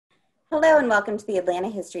Hello and welcome to the Atlanta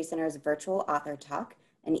History Center's virtual author talk,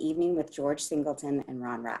 an evening with George Singleton and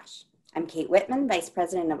Ron Rash. I'm Kate Whitman, Vice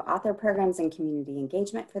President of Author Programs and Community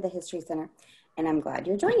Engagement for the History Center, and I'm glad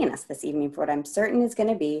you're joining us this evening for what I'm certain is going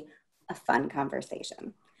to be a fun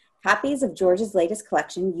conversation. Copies of George's latest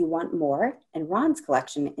collection, You Want More, and Ron's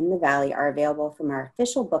collection, In the Valley, are available from our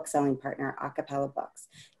official book-selling partner, Acapella Books.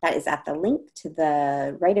 That is at the link to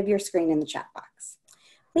the right of your screen in the chat box.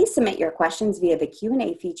 Please submit your questions via the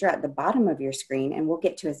Q&A feature at the bottom of your screen, and we'll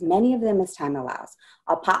get to as many of them as time allows.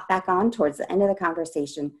 I'll pop back on towards the end of the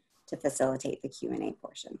conversation to facilitate the Q&A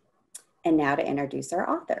portion. And now to introduce our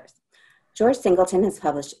authors. George Singleton has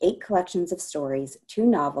published 8 collections of stories, 2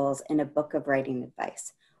 novels, and a book of writing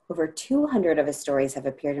advice. Over 200 of his stories have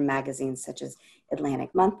appeared in magazines such as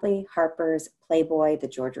Atlantic Monthly, Harper's, Playboy, the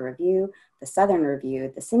Georgia Review, the Southern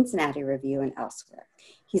Review, the Cincinnati Review, and elsewhere.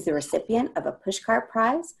 He's the recipient of a Pushcart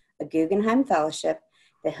Prize, a Guggenheim Fellowship,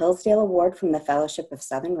 the Hillsdale Award from the Fellowship of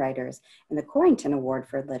Southern Writers, and the Corrington Award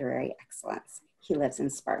for Literary Excellence. He lives in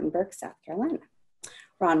Spartanburg, South Carolina.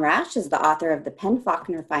 Ron Rash is the author of the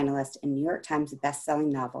PEN/Faulkner finalist and New York Times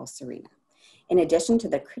bestselling novel, Serena. In addition to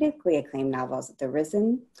the critically acclaimed novels, The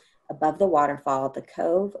Risen, Above the Waterfall, The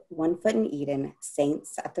Cove, One Foot in Eden,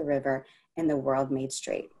 Saints at the River, and The World Made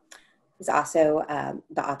Straight. He's also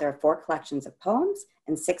the author of 4 collections of poems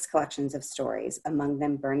and 6 collections of stories, among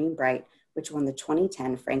them Burning Bright, which won the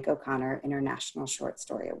 2010 Frank O'Connor International Short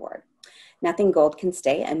Story Award. Nothing Gold Can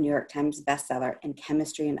Stay, a New York Times bestseller, and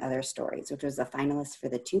Chemistry and Other Stories, which was a finalist for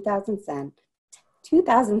the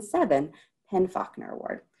 2007 PEN/Faulkner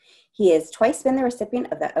Award. He has twice been the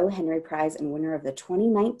recipient of the O. Henry Prize and winner of the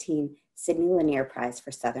 2019 Sidney Lanier Prize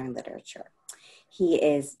for Southern Literature. He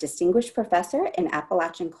is Distinguished Professor in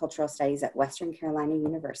Appalachian Cultural Studies at Western Carolina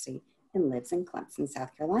University and lives in Clemson,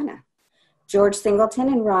 South Carolina. George Singleton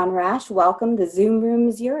and Ron Rash, welcome. The Zoom room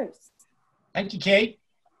is yours. Thank you, Kate.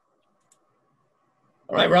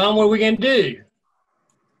 All right, Ron, what are we going to do?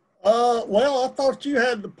 Well, I thought you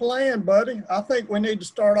had the plan, buddy. I think we need to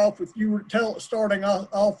start off with you starting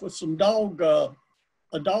off with some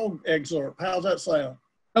a dog excerpt. How's that sound?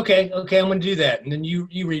 Okay, I'm going to do that, and then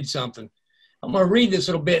you read something. I'm going to read this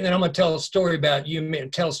little bit, and then I'm going to tell a story about you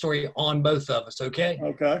and tell a story on both of us, okay?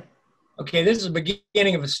 Okay. Okay, this is the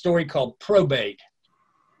beginning of a story called Probate.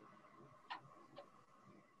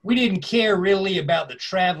 We didn't care really about the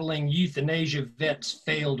traveling euthanasia vet's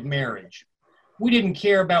failed marriage. We didn't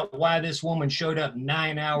care about why this woman showed up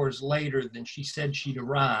 9 hours later than she said she'd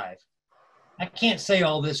arrive. I can't say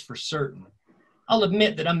all this for certain. I'll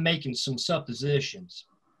admit that I'm making some suppositions.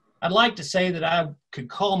 I'd like to say that I could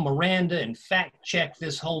call Miranda and fact check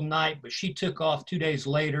this whole night, but she took off 2 days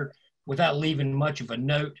later without leaving much of a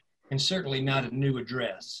note and certainly not a new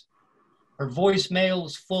address. Her voicemail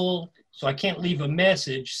is full, so I can't leave a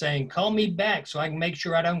message saying, call me back so I can make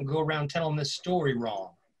sure I don't go around telling this story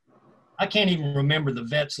wrong. I can't even remember the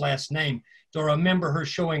vet's last name, though I remember her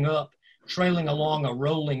showing up, trailing along a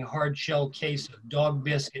rolling hard-shell case of dog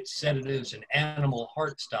biscuits, sedatives, and animal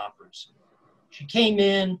heart stoppers. She came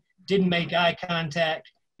in, didn't make eye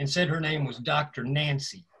contact, and said her name was Dr.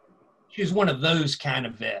 Nancy. She was one of those kind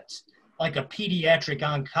of vets, like a pediatric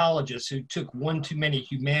oncologist who took one too many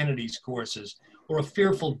humanities courses, or a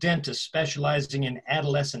fearful dentist specializing in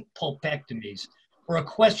adolescent pulpectomies, or a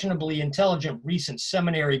questionably intelligent recent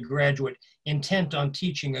seminary graduate intent on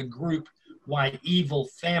teaching a group why evil,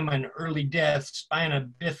 famine, early death, spina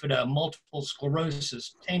bifida, multiple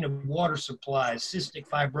sclerosis, tainted water supplies, cystic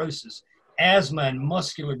fibrosis, asthma, and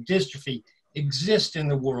muscular dystrophy exist in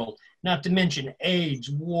the world, not to mention AIDS,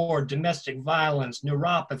 war, domestic violence,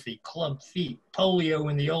 neuropathy, club feet, polio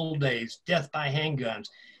in the old days, death by handguns.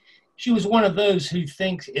 She was one of those who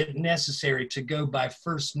thinks it necessary to go by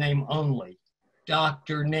first name only.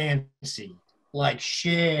 Dr. Nancy, like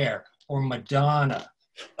Cher or Madonna,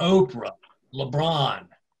 Oprah, LeBron,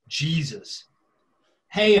 Jesus.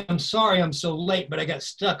 Hey, I'm sorry I'm so late, but I got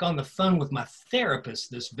stuck on the phone with my therapist,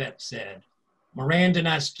 this vet said. Miranda and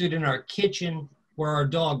I stood in our kitchen where our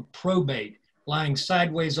dog Probate, lying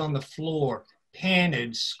sideways on the floor,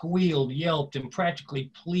 panted, squealed, yelped, and practically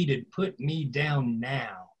pleaded, put me down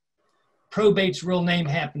now. Probate's real name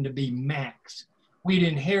happened to be Max. We'd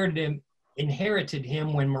inherited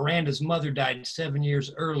him when Miranda's mother died 7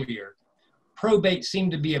 years earlier. Probate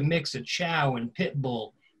seemed to be a mix of Chow and Pit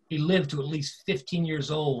Bull. He lived to at least 15 years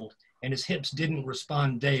old, and his hips didn't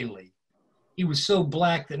respond daily. He was so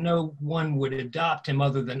black that no one would adopt him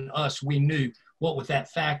other than us. We knew, what with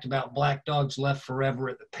that fact about black dogs left forever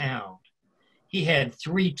at the pound. He had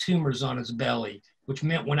 3 tumors on his belly, which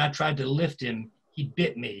meant when I tried to lift him, he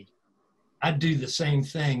bit me. I'd do the same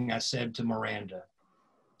thing, I said to Miranda.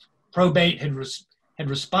 Probate had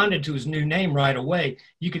responded to his new name right away.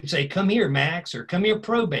 You could say, "Come here, Max," or "Come here,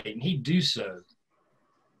 Probate," and he'd do so.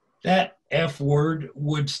 That F word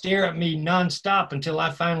would stare at me nonstop until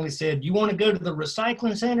I finally said, "You want to go to the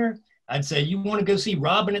recycling center?" I'd say, "You want to go see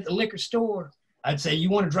Robin at the liquor store?" I'd say, "You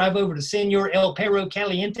want to drive over to Senor El Perro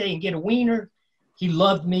Caliente and get a wiener?" He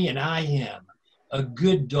loved me and I him. A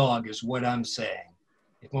good dog is what I'm saying.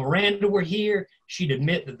 If Miranda were here, she'd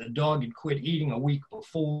admit that the dog had quit eating a week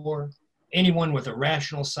before. Anyone with a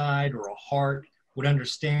rational side or a heart would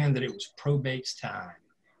understand that it was Probate's time.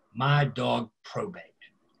 My dog, Probate.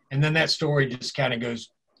 And then that story just kind of goes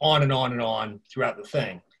on and on and on throughout the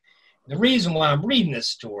thing. The reason why I'm reading this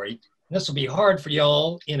story, and this will be hard for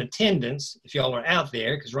y'all in attendance, if y'all are out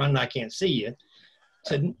there, because Ron and I can't see you,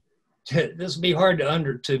 this will be hard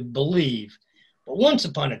to believe. But once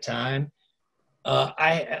upon a time,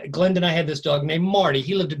 Glenda and I had this dog named Marty.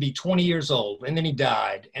 He lived to be 20 years old, and then he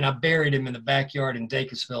died, and I buried him in the backyard in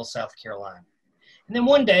Dacusville, South Carolina. And then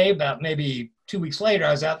one day, about maybe 2 weeks later,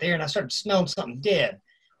 I was out there, and I started smelling something dead.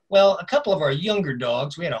 Well, a couple of our younger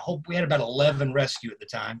dogs, we had about 11 rescue at the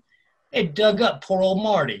time. They dug up poor old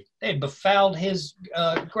Marty. They had befouled his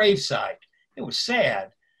gravesite. It was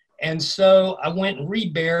sad. And so I went and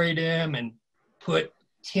reburied him and put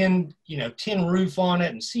tin roof on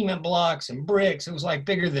it and cement blocks and bricks. It was like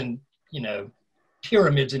bigger than,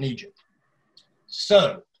 pyramids in Egypt.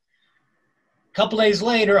 So a couple days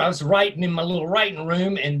later, I was writing in my little writing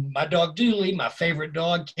room, and my dog Dooley, my favorite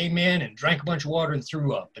dog, came in and drank a bunch of water and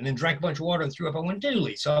threw up, and then drank a bunch of water and threw up. I went,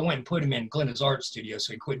 Dooley. So I went and put him in Glenda's art studio,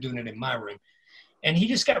 so he quit doing it in my room. And he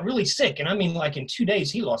just got really sick. And I mean, like in 2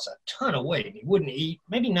 days, he lost a ton of weight. He wouldn't eat,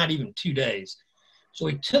 maybe not even 2 days. So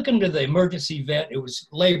we took him to the emergency vet. It was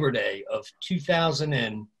Labor Day of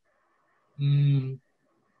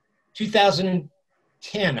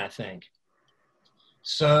 2010, I think.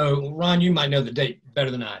 So, Ron, you might know the date better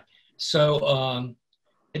than I. So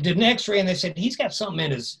they did an x-ray, and they said, he's got something in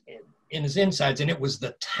his insides, and it was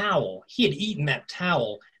the towel. He had eaten that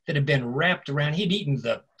towel that had been wrapped around. He'd eaten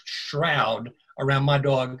the shroud around my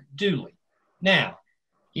dog, Dooley. Now,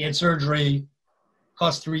 he had surgery,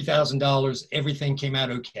 cost $3,000. Everything came out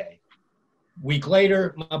okay. A week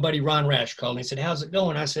later, my buddy Ron Rash called, and he said, how's it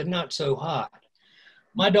going? I said, not so hot.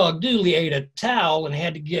 My dog Dooley ate a towel and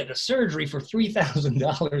had to get a surgery for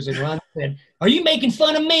 $3,000. And Ron said, are you making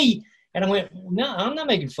fun of me? And I went, no, I'm not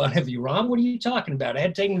making fun of you, Ron. What are you talking about? I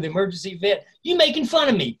had to take him to the emergency vet. You making fun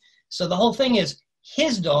of me. So the whole thing is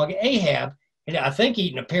his dog, Ahab, and I think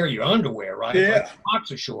eating a pair of your underwear, right? Yeah. Like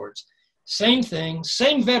boxer shorts. Same thing,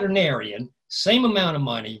 same veterinarian, same amount of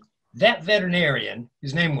money. That veterinarian,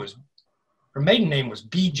 her maiden name was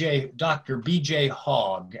Dr. B.J.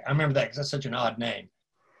 Hogg. I remember that because that's such an odd name.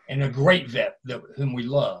 And a great vet whom we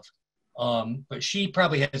love. But she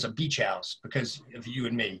probably has a beach house because of you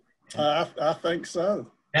and me. I think so.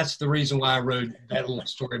 That's the reason why I wrote that little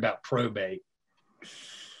story about probate.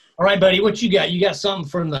 All right, buddy, what you got? You got something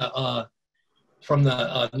from the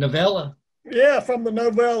novella? Yeah, from the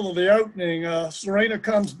novella, the opening. Serena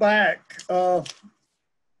comes back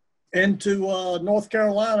into North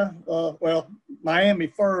Carolina. Miami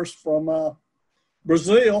first from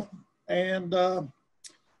Brazil, and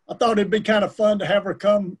I thought it'd be kind of fun to have her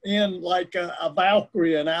come in like a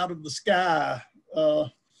Valkyrie and out of the sky,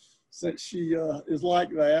 since she is like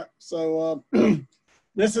that. So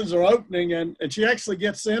this is her opening, and she actually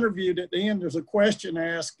gets interviewed at the end. There's a question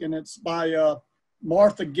asked, and it's by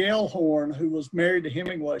Martha Gellhorn, who was married to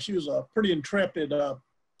Hemingway. She was a pretty intrepid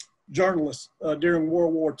journalist during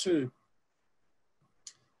World War II.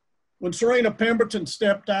 When Serena Pemberton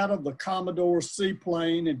stepped out of the Commodore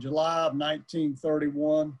seaplane in July of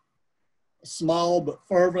 1931, a small but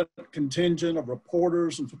fervent contingent of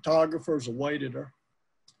reporters and photographers awaited her.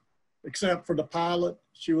 Except for the pilot,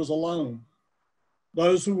 she was alone.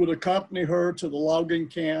 Those who would accompany her to the logging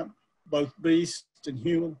camp, both beast and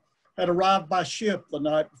human, had arrived by ship the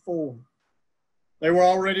night before. They were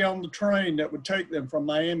already on the train that would take them from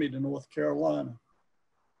Miami to North Carolina.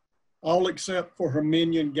 All except for her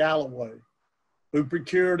minion Galloway, who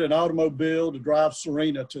procured an automobile to drive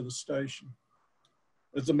Serena to the station.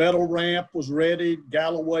 As the metal ramp was ready,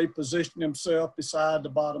 Galloway positioned himself beside the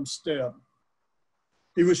bottom step.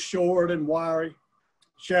 He was short and wiry,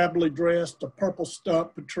 shabbily dressed, a purple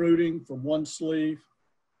stump protruding from one sleeve.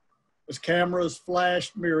 As cameras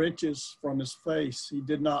flashed mere inches from his face, he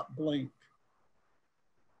did not blink.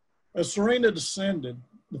 As Serena descended,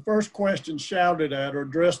 the first question shouted at her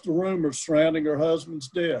addressed the rumors surrounding her husband's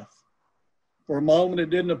death. For a moment, it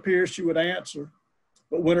didn't appear she would answer,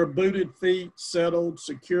 but when her booted feet settled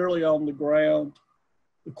securely on the ground,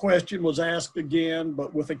 The question was asked again,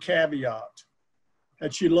 but with a caveat.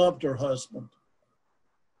 Had she loved her husband?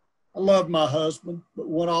 I loved my husband, but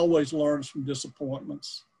one always learns from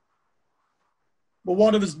disappointments. But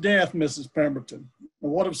what of his death, Mrs. Pemberton?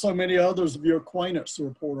 And what of so many others of your acquaintance, the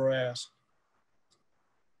reporter asked.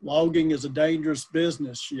 Logging is a dangerous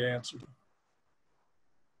business, she answered.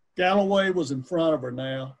 Galloway was in front of her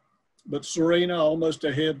now, but Serena, almost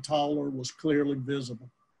a head taller, was clearly visible.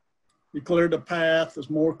 He cleared a path as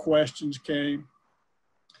more questions came.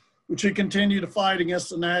 Would she continue to fight against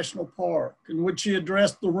the national park? And would she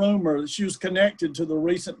address the rumor that she was connected to the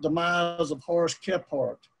recent demise of Horace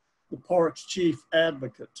Kephart, the park's chief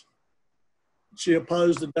advocate? She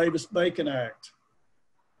opposed the Davis-Bacon Act.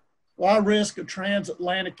 Why risk a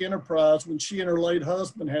transatlantic enterprise when she and her late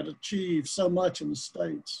husband had achieved so much in the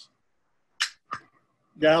States?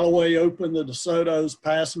 Galloway opened the DeSoto's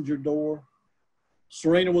passenger door.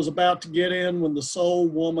 Serena was about to get in when the sole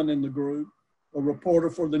woman in the group, a reporter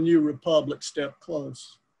for the New Republic, stepped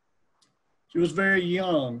close. She was very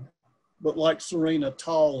young, but like Serena,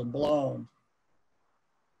 tall and blonde.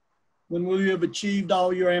 When will you have achieved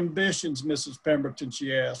all your ambitions, Mrs. Pemberton,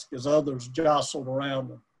 she asked, as others jostled around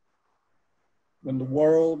them. When the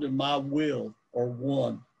world and my will are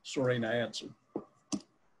one, Serena answered.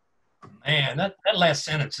 Man, that last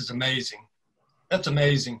sentence is amazing. That's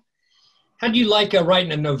amazing. How do you like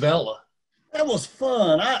writing a novella? That was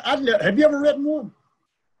fun. Have you ever written one?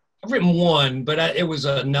 I've written one, but it was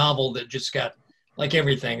a novel that just got, like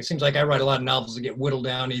everything, it seems like I write a lot of novels that get whittled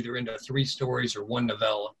down either into 3 stories or one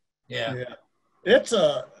novella. Yeah.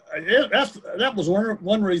 That was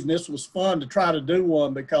one reason this was fun to try to do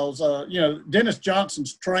one, because Dennis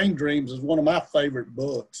Johnson's Train Dreams is one of my favorite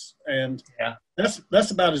books, and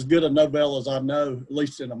that's about as good a novella as I know, at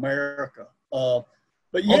least in America.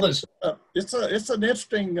 But yeah, it's an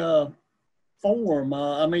interesting form.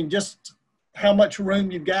 I mean, just how much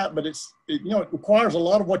room you've got, but it requires a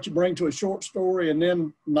lot of what you bring to a short story and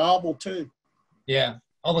then novel too. Yeah,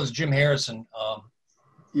 all those Jim Harrison.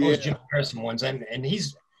 Those Jim Harrison ones, and I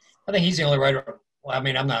think he's the only writer. Well, I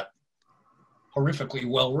mean, I'm not horrifically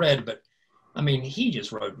well read, but I mean, he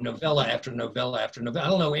just wrote novella after novella after novella. I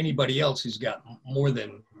don't know anybody else who's got more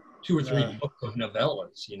than 2 or 3 books of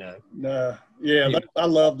novellas, I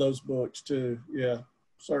love those books too. Yeah,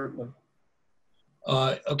 certainly.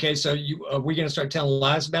 Okay, so are we going to start telling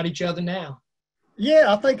lies about each other now?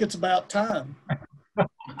 Yeah, I think it's about time.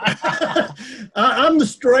 I'm the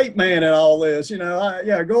straight man in all this,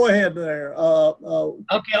 go ahead there.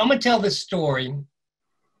 Okay, I'm going to tell this story.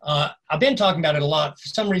 I've been talking about it a lot. For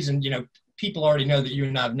some reason, people already know that you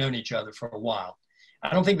and I have known each other for a while.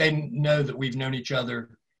 I don't think they know that we've known each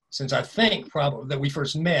other since I think probably that we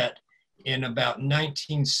first met in about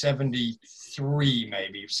 1973,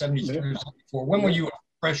 maybe 73 or 74. When were you a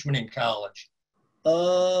freshman in college?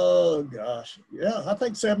 Oh, gosh. Yeah, I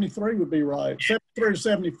think 73 would be right. 73 to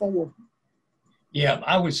 74. Yeah,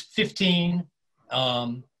 I was 15,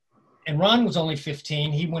 and Ron was only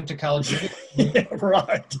 15. He went to college. Yeah,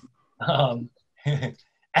 right.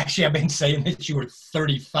 Actually, I've been saying that you were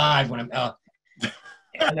 35 when I'm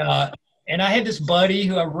and I had this buddy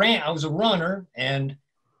who I was a runner, and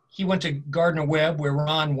he went to Gardner Webb where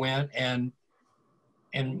Ron went, and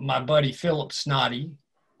my buddy Philip Snoddy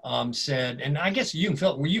said, and I guess you and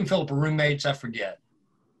Philip were roommates, I forget.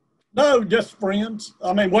 No, just friends.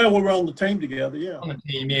 I mean, we were on the team together, yeah. On the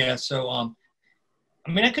team, yeah. So, I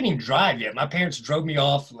couldn't even drive yet. My parents drove me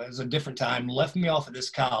off. It was a different time, left me off at this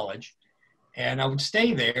college, and I would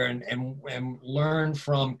stay there and learn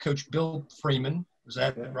from Coach Bill Freeman. Was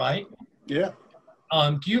that right? Yeah.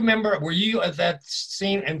 Do you remember, were you at that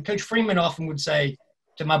scene? And Coach Freeman often would say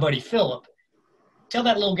to my buddy Philip, tell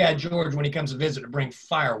that little guy George when he comes to visit to bring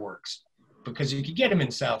fireworks, because you could get him in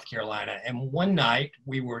South Carolina. And one night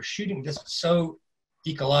we were shooting, this is so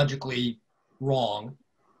ecologically wrong,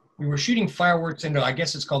 we were shooting fireworks into, I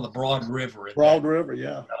guess it's called the Broad River. River,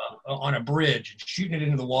 yeah. On a bridge, shooting it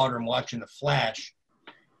into the water and watching the flash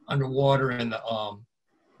underwater, and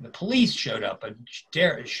the police showed up, a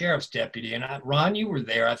sheriff's deputy, and Ron, you were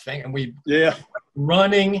there, I think, and we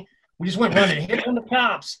running. We just went running, hit on the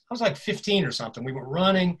cops. I was like 15 or something. We went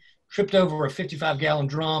running, tripped over a 55-gallon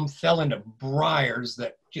drum, fell into briars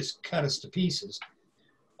that just cut us to pieces.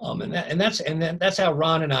 And that's how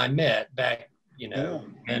Ron and I met back,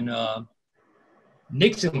 and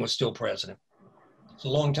Nixon was still president. It's a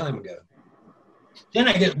long time ago. Then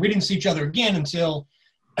I guess we didn't see each other again until,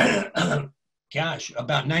 gosh,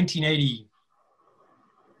 about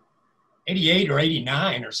 1988 or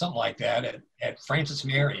 89 or something like that at Francis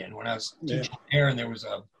Marion when I was teaching there, and you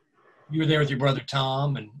were there with your brother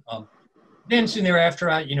Tom, and then soon thereafter,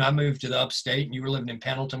 I moved to the upstate, and you were living in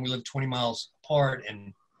Pendleton. We lived 20 miles apart,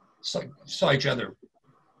 and saw each other,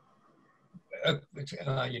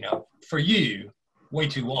 for you, way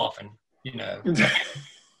too often.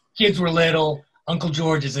 Kids were little. Uncle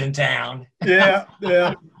George is in town. Yeah.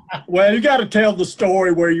 Well, you got to tell the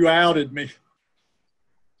story where you outed me.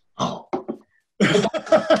 Oh.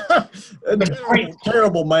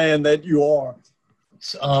 Terrible man that you are.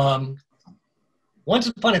 Once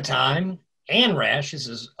upon a time, Ann Rash, this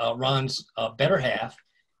is Ron's better half,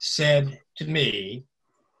 said to me,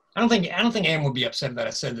 I don't think Ann would be upset that I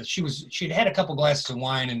said this. She'd had a couple glasses of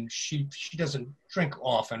wine, and she doesn't drink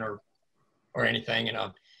often or anything. And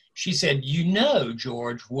she said,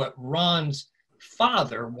 George, what Ron's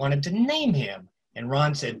father wanted to name him. And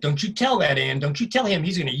Ron said, don't you tell that, Ann. Don't you tell him.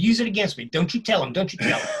 He's going to use it against me. Don't you tell him. Don't you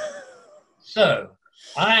tell him. So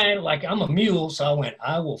I'm a mule, so I went,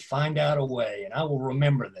 I will find out a way, and I will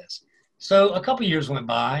remember this. So a couple years went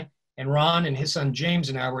by, and Ron and his son James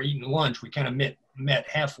and I were eating lunch. We kind of met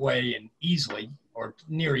halfway and easily, or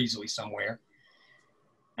near easily somewhere.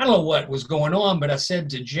 I don't know what was going on, but I said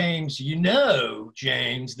to James,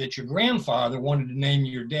 James, that your grandfather wanted to name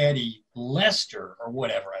your daddy Lester or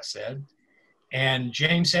whatever, I said. And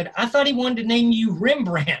James said, I thought he wanted to name you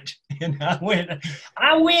Rembrandt. And I went,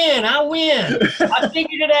 I win. I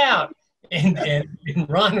figured it out. And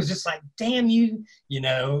Ron was just like, damn you, you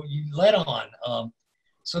let on.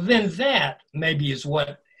 So then that maybe is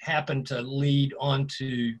what happened to lead on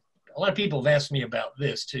to, a lot of people have asked me about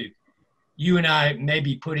this too. You and I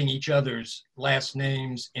maybe putting each other's last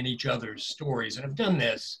names in each other's stories. And I've done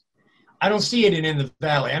this. I don't see it in the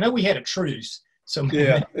Valley. I know we had a truce. So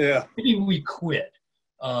maybe we quit.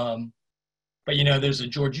 But, there's a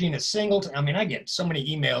Georgina Singleton. I mean, I get so many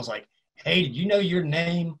emails like, hey, did you know your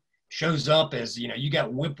name shows up as, you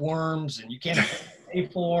got whipworms and you can't pay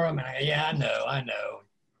for them? And I know.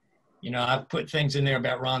 I've put things in there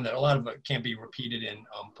about Ron that a lot of it can't be repeated in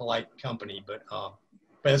polite company, but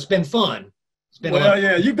it's been fun. It's been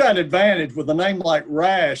you've got an advantage with a name like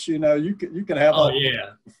Rash. You can have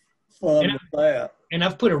fun with that. And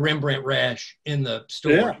I've put a Rembrandt Rash in the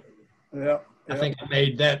story. Yeah. I think I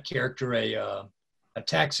made that character a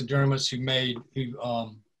taxidermist Rembrandt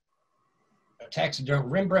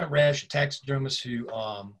Rash, a taxidermist who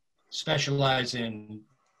specialized in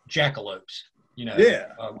jackalopes.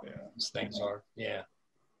 These things are. Yeah.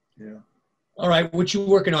 All right, what you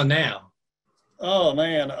working on now? Oh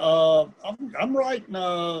man, I'm writing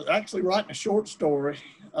a short story.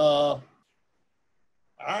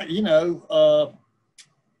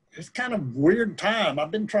 It's kind of weird time.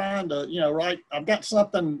 I've been trying to, write. I've got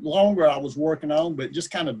something longer I was working on, but it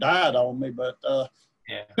just kind of died on me. But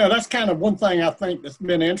that's kind of one thing I think that's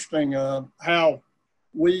been interesting. How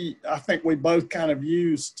I think we both kind of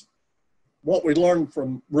used what we learned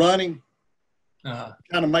from running, kind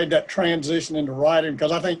of made that transition into writing.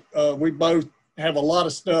 Because I think we both have a lot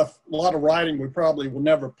of writing we probably will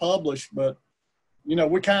never publish, but we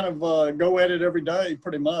kind of go at it every day,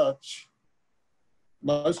 pretty much.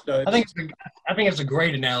 Most days. I think it's a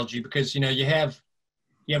great analogy because you have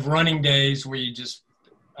running days where you just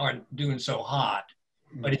aren't doing so hot,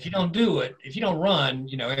 but if you don't run,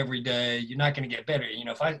 every day, you're not going to get better.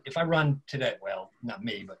 If I run today, well, not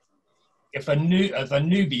me, but if a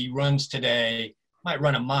newbie runs today, might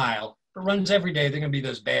run a mile, but runs every day, they're going to be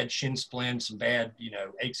those bad shin splints and bad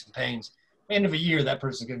aches and pains. At the end of a year, that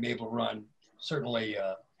person's going to be able to run certainly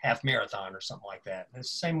a half marathon or something like that. And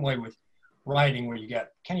it's the same way with writing, where you got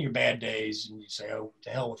kind of your bad days and you say, oh, to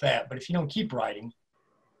hell with that. But if you don't keep writing,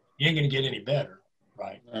 you ain't going to get any better,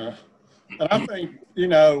 right? And I think,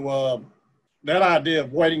 that idea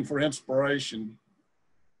of waiting for inspiration,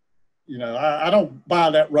 I don't buy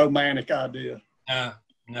that romantic idea.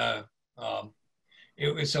 No.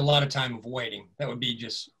 It's a lot of time of waiting. That would be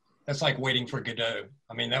that's like waiting for Godot.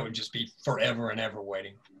 I mean, that would just be forever and ever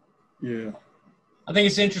waiting. Yeah. I think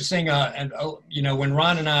it's interesting, when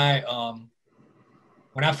Ron and I,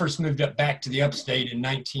 when I first moved back to the upstate in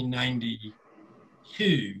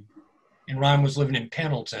 1992, and Ron was living in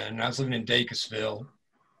Pendleton, and I was living in Dacusville,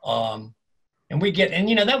 and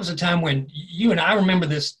that was a time when you and I remember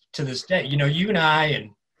this to this day. You and I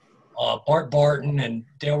and Bart Barton and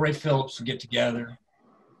Dale Ray Phillips would get together,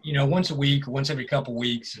 once a week or once every couple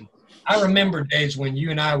weeks, and I remember days when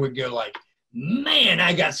you and I would go like, man,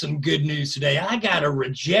 I got some good news today. I got a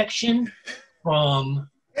rejection from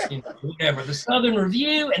whatever, the Southern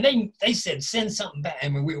Review, and they said send something back. I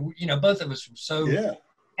mean, we both of us were so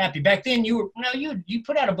happy. Back then, you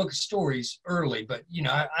put out a book of stories early, but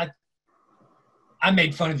I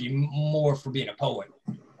made fun of you more for being a poet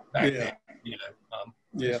back then.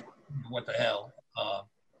 what the hell.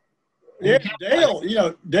 Yeah,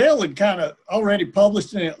 Dale, Dale had kind of already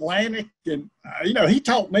published in Atlantic, and he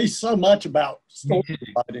taught me so much about story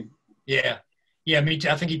writing. Yeah, me too.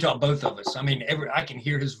 I think he taught both of us. I mean, I can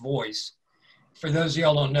hear his voice. For those of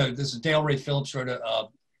y'all don't know, this is Dale Ray Phillips wrote a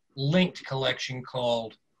linked collection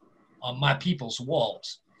called My People's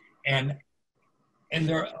Waltz, and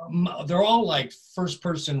they're all like first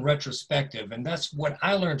person retrospective, and that's what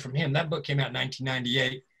I learned from him. That book came out in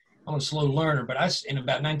 1998. I'm a slow learner, but in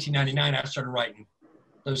about 1999 I started writing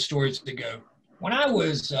those stories to go. When I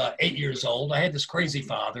was 8 years old, I had this crazy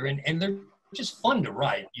father, and they're just fun to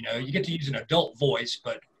write. You get to use an adult voice,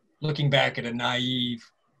 but looking back at a naive,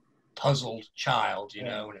 puzzled child, and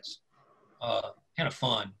it's kind of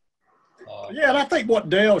fun. Yeah, and I think what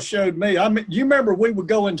Dale showed me, I mean, you remember we would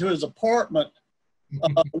go into his apartment,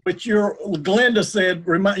 which Glenda said,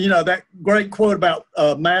 that great quote about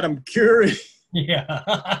Madame Curie. Yeah.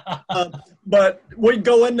 But we'd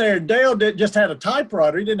go in there. Dale just had a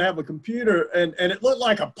typewriter. He didn't have a computer. And it looked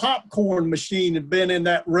like a popcorn machine had been in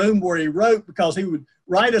that room where he wrote, because he would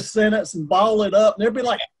write a sentence and ball it up. And there'd be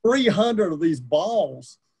like 300 of these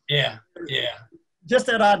balls. Yeah. Just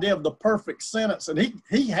that idea of the perfect sentence. And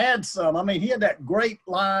he had some. I mean, he had that great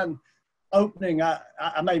line opening. I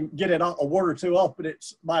may get it a word or two off, but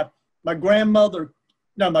it's my grandfather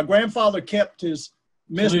kept his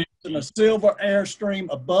mistress in a silver airstream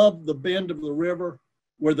above the bend of the river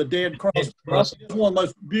where the dead cross. It's one of the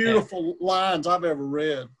most beautiful lines I've ever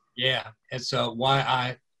read. Yeah, it's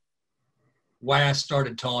why I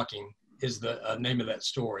started talking is the name of that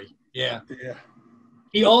story. Yeah.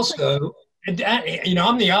 He also,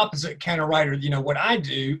 I'm the opposite kind of writer. What I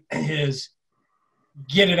do is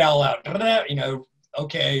get it all out.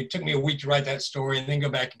 Okay, it took me a week to write that story, and then go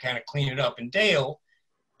back and kind of clean it up. And Dale,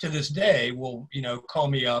 to this day, will call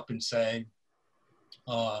me up and say,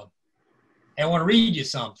 "Hey, I want to read you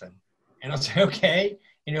something," and I'll say, "Okay,"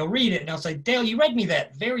 and he'll read it, and I'll say, "Dale, you read me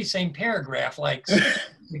that very same paragraph like 6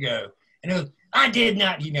 months ago," and he'll, "I did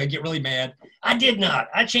not," get really mad. "I did not.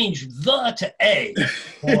 I changed the to a,"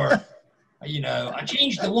 or "I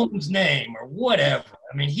changed the woman's name," or whatever.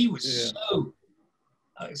 I mean, he was so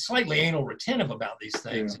slightly anal retentive about these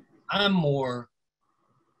things. Yeah. I'm more.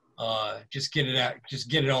 Just get it out, just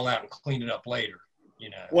get it all out and clean it up later,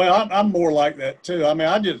 Well, I'm more like that too. I mean,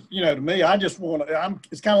 I just, to me, I just want to,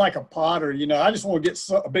 it's kind of like a potter, I just want to get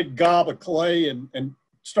a big gob of clay and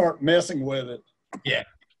start messing with it. Yeah.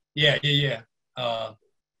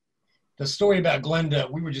 The story about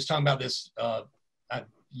Glenda, we were just talking about this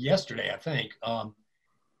yesterday, I think.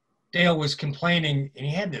 Dale was complaining, and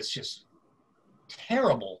he had this just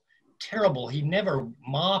terrible, he never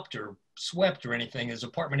mopped or swept or anything, his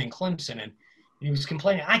apartment in Clemson, and he was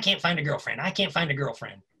complaining, I can't find a girlfriend.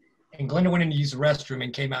 And Glenda went in to use the restroom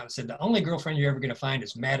and came out and said, the only girlfriend you're ever going to find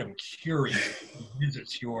is Madame Curie, who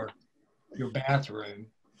visits your bathroom.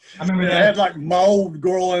 I remember that had like mold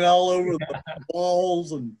growing all over the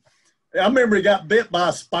walls, and I remember he got bit by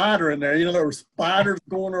a spider in there. There were spiders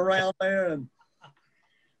going around there, and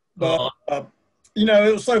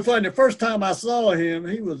it was so funny. The first time I saw him,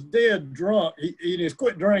 he was dead drunk. He just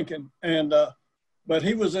quit drinking, and but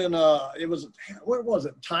he was in where was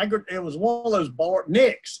it? Tiger. It was one of those bars,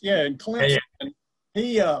 Nick's, in Clemson. Yeah. And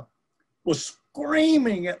he was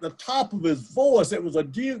screaming at the top of his voice. It was a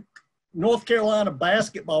Duke, North Carolina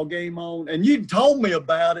basketball game on, and you told me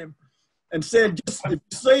about him and said, just if you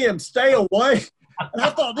see him, stay away. And I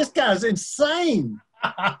thought, this guy's insane.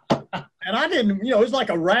 And I didn't, it was like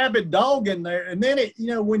a rabid dog in there. And then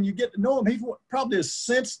when you get to know him, he's probably as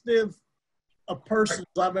sensitive a person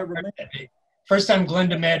as I've ever met. First time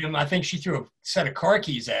Glenda met him, I think she threw a set of car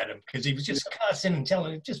keys at him because he was just cussing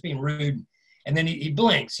and just being rude. And then he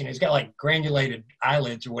blinks, he's got like granulated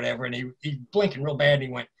eyelids or whatever. And he's blinking real bad. And he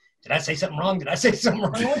went, did I say something wrong?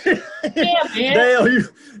 Yeah, man. Dale,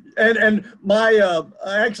 and my,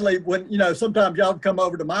 actually, when, sometimes y'all would come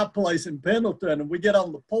over to my place in Pendleton and we get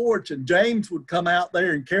on the porch and James would come out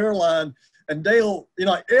there and Caroline and Dale,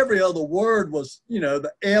 every other word was,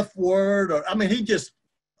 the F word, or, he just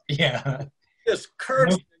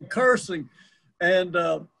cursing. And,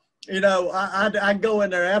 I go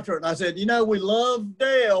in there after it and I said, we love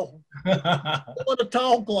Dale. I want to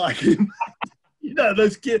talk like him.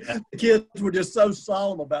 Those kids were just so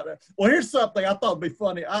solemn about it. Well, here's something I thought would be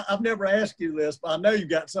funny. I've never asked you this, but I know you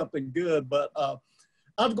got something good. But I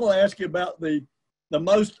was going to ask you about the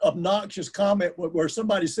most obnoxious comment where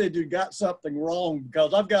somebody said you got something wrong,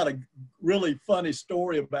 because I've got a really funny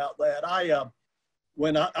story about that.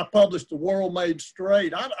 When I published The World Made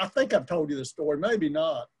Straight, I think I've told you this story, maybe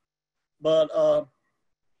not. But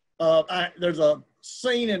there's a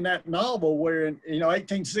scene in that novel where in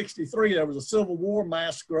 1863 there was a Civil War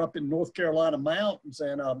massacre up in North Carolina mountains,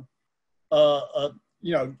 and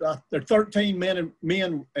there 13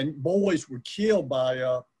 men and boys were killed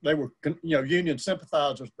by they were Union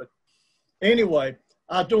sympathizers. But anyway,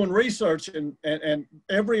 I was doing research, and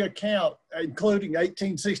every account, including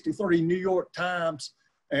 1863 New York Times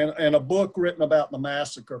and a book written about the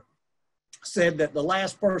massacre, said that the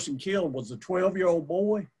last person killed was a 12-year-old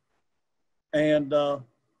boy. And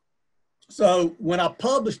so when I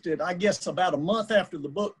published it, I guess about a month after the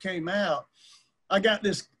book came out, I got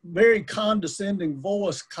this very condescending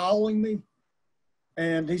voice calling me.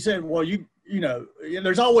 And he said, well, you know,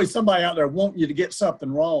 there's always somebody out there wanting you to get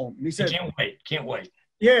something wrong. And he said, can't wait.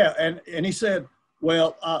 Yeah. And he said,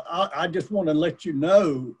 well, I just want to let you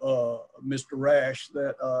know, Mr. Rash,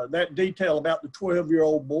 that that detail about the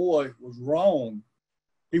 12-year-old boy was wrong.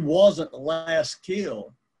 He wasn't the last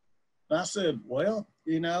killed. And I said, well,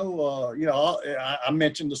 I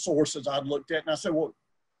mentioned the sources I'd looked at, and I said, well,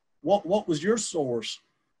 what was your source?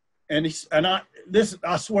 And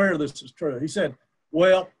I swear this is true. He said,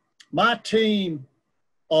 well, my team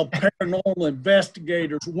of paranormal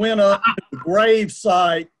investigators went up to the grave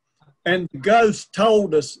site, and the ghost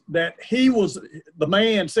told us that the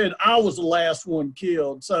man said I was the last one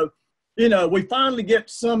killed. So, we finally get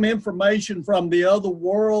some information from the other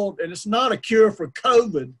world, and it's not a cure for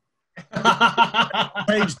COVID.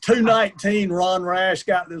 Page 219, Ron Rash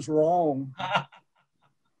got this wrong.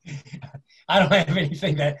 I don't have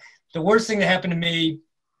anything the worst thing that happened to me,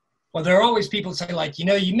 well, there are always people say, like,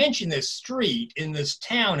 you mentioned this street in this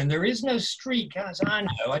town, and there is no street. Guys, I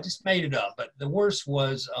know, I just made it up. But the worst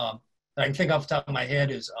was, I can think off the top of my head,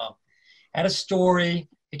 is had a story.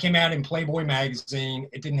 It came out in Playboy magazine.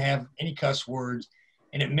 It didn't have any cuss words,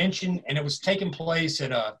 and it was taking place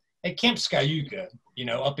at Camp Skyuka,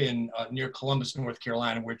 up in near Columbus, North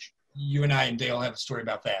Carolina, which you and I and Dale have a story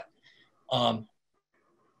about that.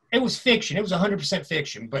 It was fiction. It was 100%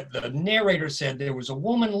 fiction. But the narrator said there was a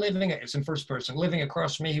woman it's in first person, living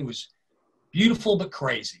across from me who was beautiful but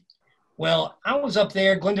crazy. Well, I was up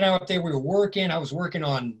there. Glenda and I were up there. We were working. I was working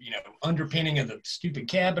on, underpinning of the stupid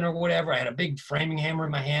cabin or whatever. I had a big framing hammer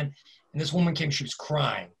in my hand. And this woman came. She was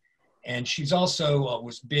crying. And she's also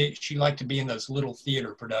was big. She liked to be in those little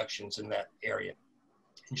theater productions in that area.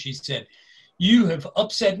 And she said, you have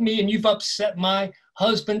upset me, and you've upset my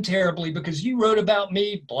husband terribly because you wrote about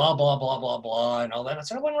me, blah, blah, blah, blah, blah, and all that. I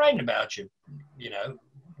said, I wasn't writing about you.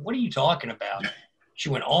 What are you talking about? She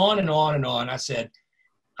went on and on and on. I said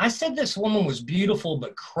this woman was beautiful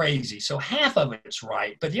but crazy. So half of it's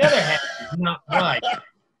right, but the other half is not right.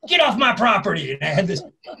 Get off my property. And I had this,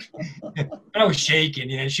 I was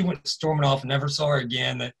shaking, she went storming off and never saw her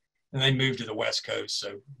again. And they moved to the West Coast.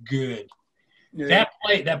 So good. Yeah.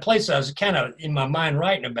 That place I was kind of in my mind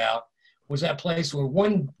writing about was that place where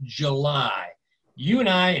one July, you and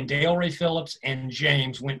I and Dale Ray Phillips and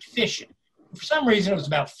James went fishing. For some reason, it was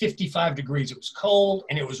about 55 degrees. It was cold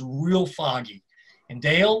and it was real foggy. And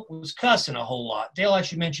Dale was cussing a whole lot. Dale, I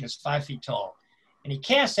should mention, is 5 feet tall. And he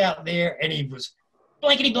cast out there and he was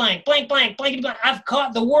blankety blank, blank, blank, blankety blank. I've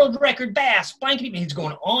caught the world record bass, blankety blank. He's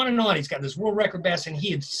going on and on. He's got this world record bass, and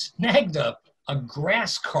he had snagged up a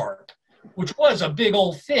grass carp, which was a big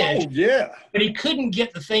old fish. Oh, yeah. But he couldn't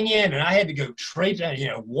get the thing in, and I had to go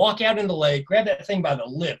walk out in the lake, grab that thing by the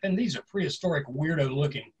lip, and these are prehistoric,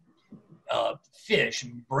 weirdo-looking fish,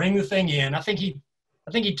 and bring the thing in. I think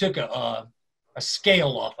he took a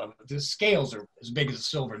scale off of it. The scales are as big as a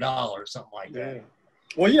silver dollar or something like that.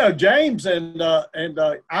 Well, James and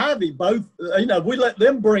Ivy both, we let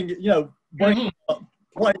them bring it,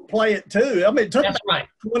 play it too. I mean, it took about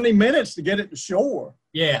 20 minutes to get it to shore.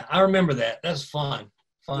 Yeah, I remember that. That's fun.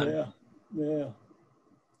 Yeah.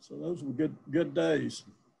 So those were good days.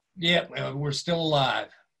 Yeah, we're still alive.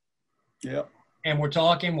 Yep. And we're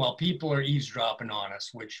talking while people are eavesdropping on us,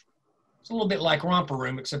 which is a little bit like Romper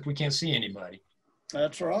Room, except we can't see anybody.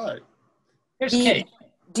 That's right. There's Kate.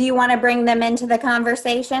 Do you want to bring them into the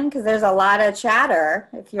conversation? Because there's a lot of chatter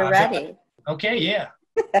if you're ready. Okay, yeah.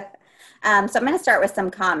 So I'm going to start with some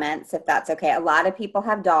comments, if that's okay. A lot of people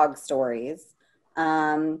have dog stories.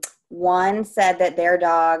 One said that their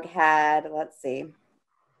dog had,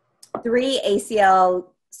 3 ACL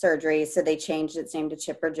surgeries, so they changed its name to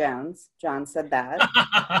Chipper Jones. John said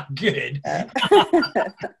that. Good.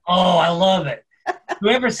 Oh, I love it.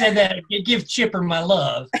 Whoever said that, give Chipper my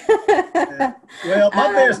love. Yeah.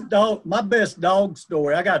 Well, my best dog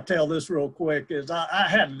story, I got to tell this real quick, is I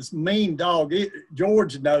had this mean dog.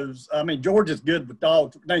 George knows. I mean, George is good with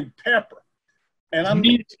dogs, named Pepper. And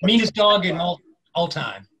meanest dog in all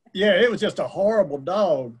time. Yeah, it was just a horrible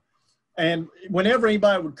dog. And whenever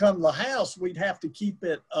anybody would come to the house, we'd have to keep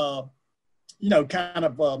it, you know, kind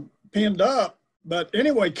of pinned up. But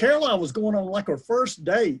anyway, Caroline was going on like her first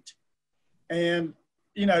date. And,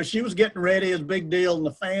 you know, she was getting ready, as a big deal in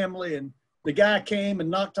the family. And the guy came and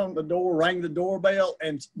knocked on the door, rang the doorbell,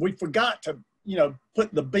 and we forgot to, you know,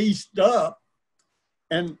 put the beast up.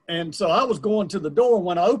 And so I was going to the door.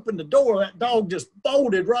 When I opened the door, that dog just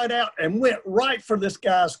bolted right out and went right for this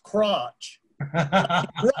guy's crotch,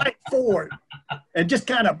 right for it, and just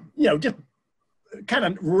kind of, you know, just kind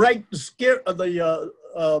of raked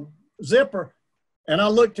the zipper. And I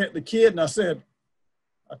looked at the kid and I said,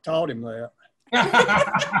 I taught him that.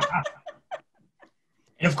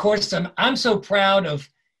 And of course, I'm so proud of,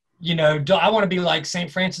 you know, I want to be like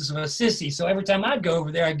St. Francis of Assisi. So every time I'd go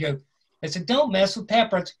over there, I said, don't mess with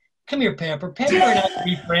Pepper. Come here, Pepper. Pepper and I would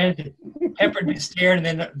be friends. And Pepper would be staring,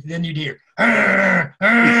 and then you'd hear, and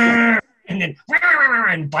then,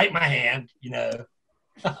 and bite my hand, you know.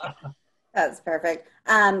 That's perfect.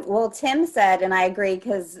 Well, Tim said, and I agree,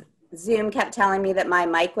 because Zoom kept telling me that my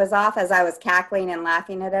mic was off as I was cackling and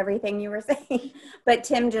laughing at everything you were saying. But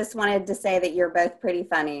Tim just wanted to say that you're both pretty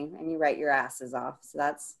funny and you write your asses off. So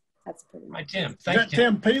that's pretty My much. Tim. Thank you.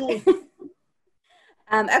 Tim Peeler.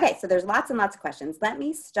 Okay, so there's lots and lots of questions. Let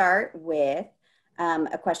me start with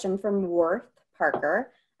a question from Worth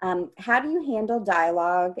Parker. How do you handle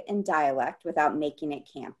dialogue and dialect without making it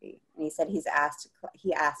campy? And he said he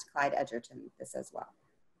asked Clyde Edgerton this as well.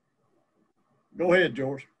 Go ahead,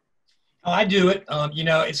 George. Oh, I do it. You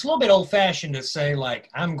know, it's a little bit old-fashioned to say, like,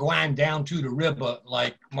 I'm going down to the river,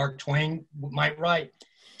 like Mark Twain might write.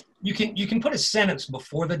 You can put a sentence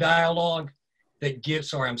before the dialogue that gives,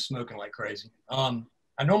 sorry, I'm smoking like crazy.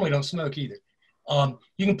 I normally don't smoke either.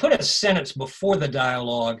 You can put a sentence before the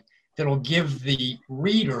dialogue that'll give the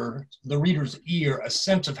reader's ear, a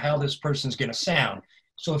sense of how this person's going to sound.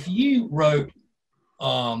 So if you wrote,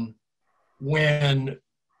 when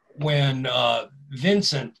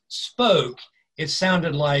Vincent spoke, it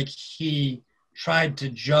sounded like he tried to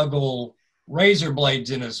juggle razor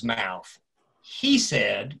blades in his mouth. He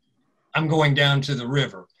said, I'm going down to the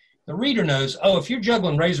river. The reader knows, oh, if you're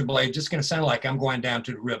juggling razor blades, it's going to sound like I'm going down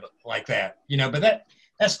to the river, like that, you know. But that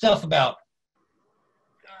stuff about,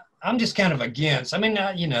 I'm just kind of against. I mean,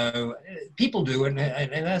 you know, people do it,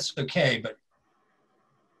 and that's okay. But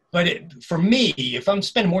for me, if I'm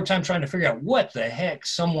spending more time trying to figure out what the heck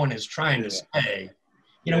someone is trying to say,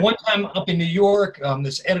 you know, one time up in New York,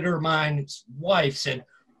 this editor of mine's wife said,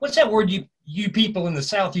 "What's that word you people in the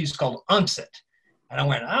South use called uncet?" And I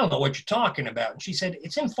went, I don't know what you're talking about. And she said,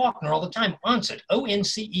 it's in Faulkner all the time, oncet,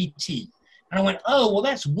 O-N-C-E-T. And I went, oh, well,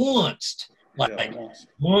 that's onced. Like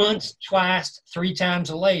once, twice, 3 times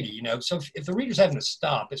a lady, you know. So if the reader's having to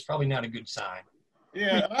stop, it's probably not a good sign.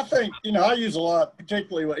 Yeah, I think, you know, I use a lot,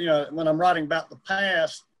 particularly, you know, when I'm writing about the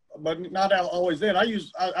past, but not always then.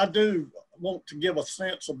 I do want to give a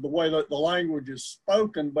sense of the way that the language is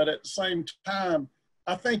spoken, but at the same time,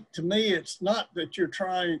 I think to me, it's not that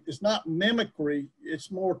it's not mimicry, it's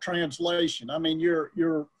more translation. I mean, you're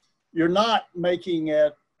not making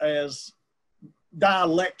it as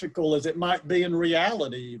dialectical as it might be in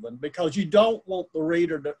reality even, because you don't want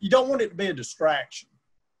you don't want it to be a distraction.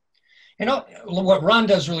 You know, what Ron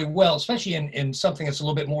does really well, especially in something that's a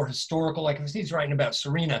little bit more historical, like if he's writing about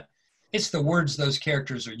Serena, it's the words those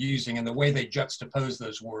characters are using and the way they juxtapose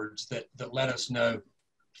those words that let us know,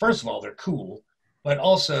 first of all, they're cool, but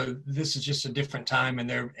also this is just a different time,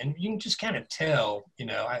 and you can just kind of tell, you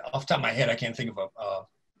know, off the top of my head, I can't think of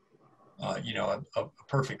a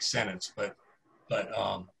perfect sentence, but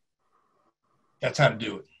that's how to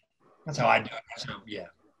do it. That's how I do it. So, yeah.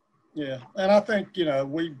 Yeah, and I think, you know,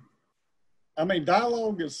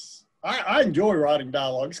 dialogue is, I enjoy writing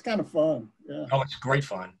dialogue. It's kind of fun. Yeah. Oh, it's great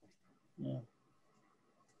fun. Yeah.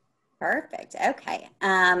 Perfect. Okay.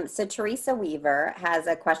 So Teresa Weaver has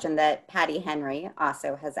a question that Patty Henry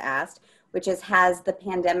also has asked, which is, has the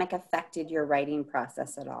pandemic affected your writing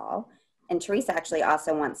process at all? And Teresa actually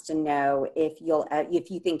also wants to know if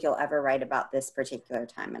you think you'll ever write about this particular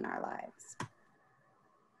time in our lives.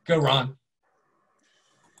 Go, Ron.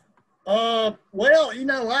 Well, you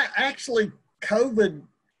know, COVID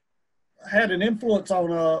had an influence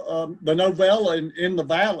on the novella in the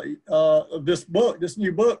Valley of this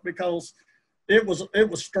new book, because it was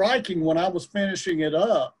striking when I was finishing it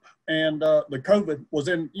up, and the COVID was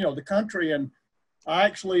in, you know, the country, and I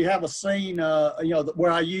actually have a scene, you know,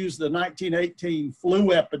 where I use the 1918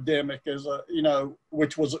 flu epidemic as you know,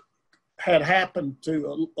 which had happened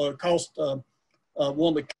to cost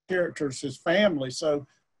one of the characters his family. So,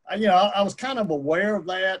 you know, I was kind of aware of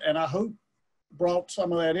that, and I hope brought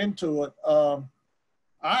some of that into it.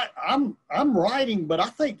 I'm writing, but I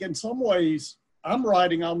think in some ways I'm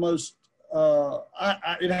writing almost.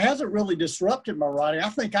 It hasn't really disrupted my writing. I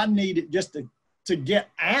think I need it just to get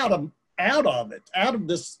out of it, out of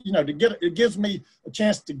this. It gives me a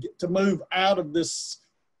chance to move out of this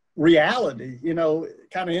reality.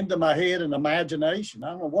 Kind of into my head and imagination.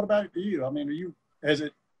 I don't know. What about you? I mean, has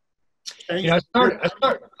it changed? I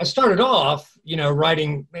started off,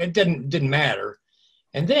 writing. It didn't matter.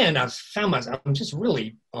 And then I found myself, I'm just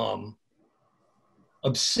really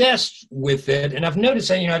obsessed with it. And I've noticed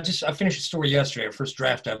that, I finished a story yesterday, a first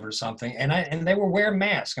draft of it or something, and they were wearing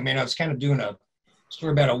masks. I mean, I was kind of doing a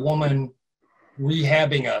story about a woman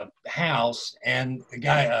rehabbing a house and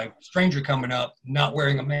a stranger coming up, not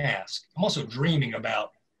wearing a mask. I'm also dreaming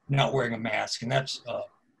about not wearing a mask, and that's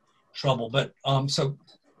trouble. But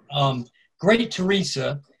great,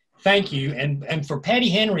 Teresa. Thank you. And for Patty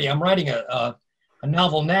Henry, I'm writing a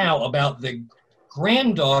novel now about the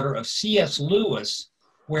granddaughter of C.S. Lewis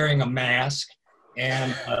wearing a mask,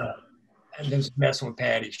 and there's messing with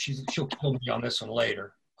Patty. She'll kill me on this one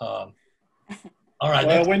later. All right.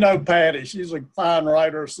 Well, we know Patty. She's a fine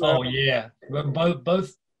writer. So. Oh yeah, both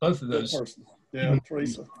of those. Yeah,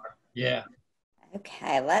 Teresa. Yeah.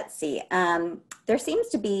 Okay, let's see. There seems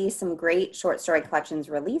to be some great short story collections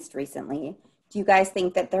released recently. Do you guys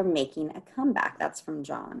think that they're making a comeback? That's from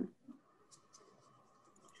John.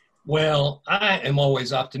 Well, I am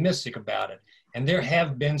always optimistic about it. And there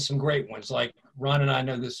have been some great ones. Like Ron and I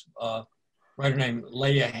know this writer named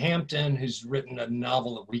Leah Hampton, who's written a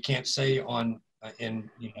novel that we can't say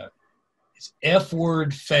it's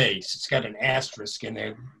F-word face. It's got an asterisk in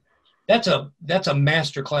there. That's a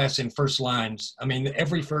masterclass in first lines. I mean,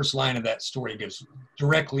 every first line of that story goes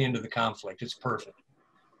directly into the conflict. It's perfect.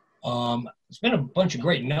 It's been a bunch of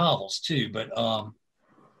great novels too, but I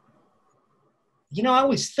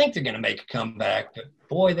always think they're going to make a comeback, but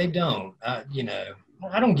boy, they don't. I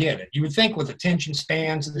don't get it. You would think with attention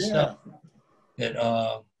spans and stuff that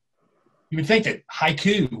you would think that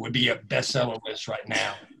haiku would be a bestseller list right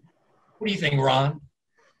now. What do you think, Ron?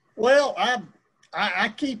 Well, I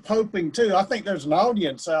keep hoping too. I think there's an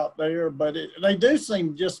audience out there, but they do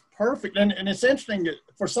seem just perfect. And it's interesting that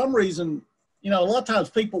for some reason, a lot of times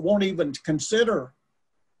people won't even consider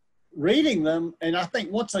reading them, and I think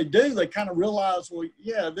once they do, they kind of realize, well,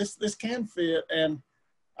 yeah, this can fit. And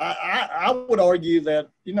I would argue that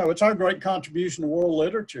it's our great contribution to world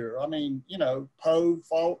literature. I mean, Poe,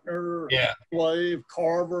 Faulkner, Wave,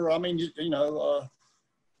 Carver. I mean,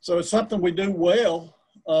 so it's something we do well.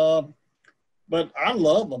 But I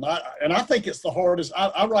love them, and I think it's the hardest.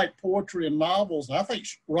 I write poetry and novels, and I think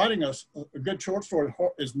writing a good short story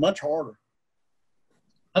is much harder.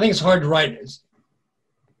 I think it's hard to write.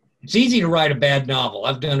 It's easy to write a bad novel.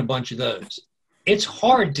 I've done a bunch of those. It's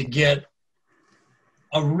hard to get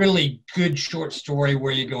a really good short story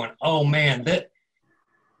where you're going, oh man,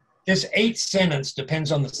 this 8th sentence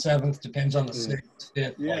depends on the 7th, depends on the 6th,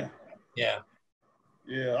 5th. Yeah.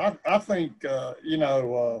 Yeah. I think,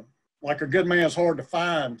 like a good man's hard to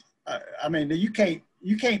find. I mean, you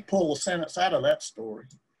can't pull a sentence out of that story.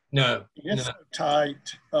 No. It's so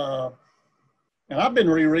tight. And I've been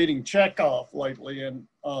rereading Chekhov lately, and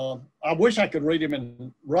I wish I could read him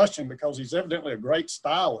in Russian because he's evidently a great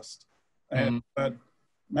stylist. But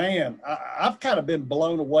man, I've kind of been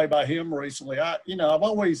blown away by him recently. I've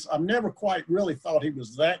never quite really thought he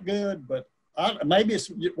was that good, but maybe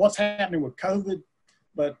it's what's happening with COVID,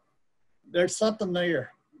 but there's something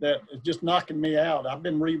there that is just knocking me out. I've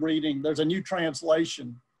been rereading. There's a new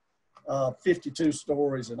translation, 52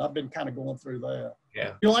 stories, and I've been kind of going through that.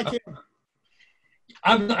 Yeah. You like him?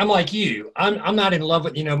 I'm like you. I'm not in love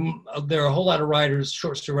with, there are a whole lot of writers,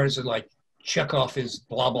 short story writers that like Chekhov is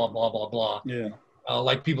blah, blah, blah, blah, blah. Yeah.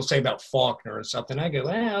 Like people say about Faulkner or something. I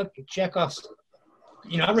go, Chekhov's,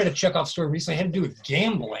 I read a Chekhov story recently. It had to do with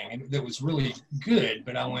gambling that was really good,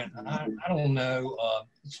 but I went, I don't know.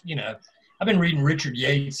 I've been reading Richard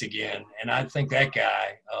Yates again, and I think that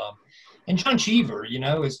guy, and John Cheever,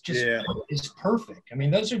 is just, is perfect. I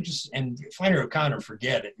mean, those are just, and Flannery O'Connor,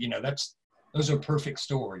 forget it. Those are perfect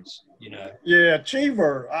stories, Yeah,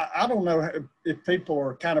 Cheever, I don't know if people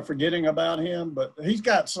are kind of forgetting about him, but he's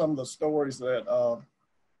got some of the stories that,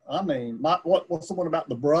 what's the one about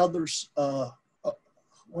the brothers?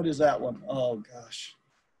 What is that one? Oh, gosh.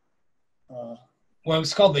 Well,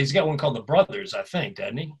 he's got one called The Brothers, I think,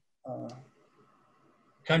 doesn't he?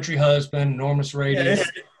 Country Husband, Enormous Radius. Yeah,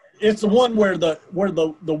 it's the one where the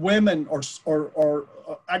women are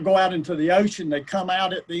I go out into the ocean. They come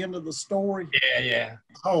out at the end of the story. Yeah.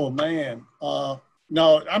 Oh man,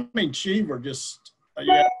 no, I mean Cheever just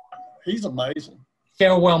he's amazing.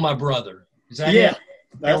 Farewell, My Brother. Is that it?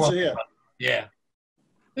 That's it. Yeah.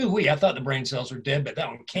 Ooh, I thought the brain cells were dead, but that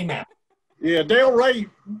one came out. Yeah, Del Rey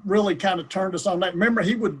really kind of turned us on that. Remember,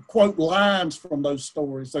 he would quote lines from those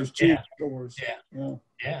stories, those cheap stories.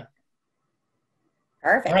 Yeah.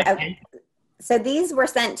 Perfect. Right. So these were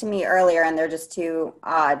sent to me earlier, and they're just too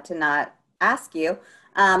odd to not ask you.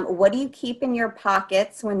 What do you keep in your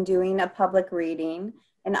pockets when doing a public reading?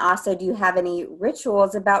 And also, do you have any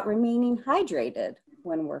rituals about remaining hydrated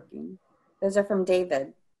when working? Those are from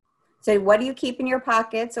David. So what do you keep in your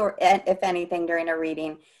pockets, or if anything, during a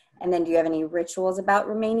reading? And then do you have any rituals about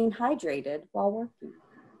remaining hydrated while working?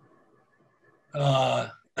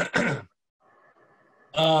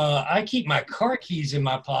 I keep my car keys in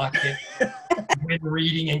my pocket when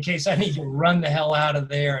reading in case I need to run the hell out of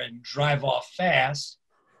there and drive off fast.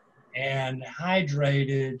 And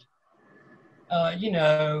hydrated, you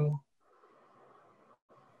know.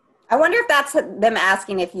 I wonder if that's them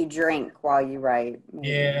asking if you drink while you write. Maybe.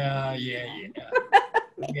 Yeah.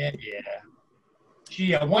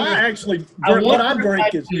 Gee, I wonder. What I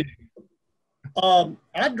drink is,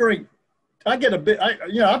 I get a bit,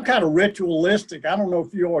 I'm kind of ritualistic. I don't know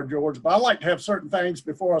if you are, George, but I like to have certain things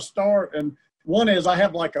before I start. And one is I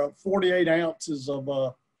have like 48 ounces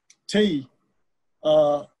of tea.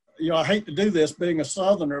 I hate to do this being a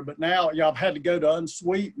Southerner, but now, I've had to go to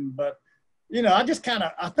unsweetened, but I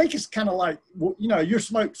think it's kind of like,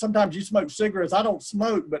 sometimes you smoke cigarettes. I don't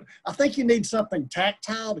smoke, but I think you need something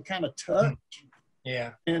tactile to kind of touch.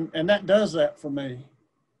 Yeah. And that does that for me.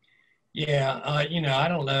 Yeah. I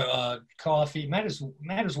don't know. Coffee matters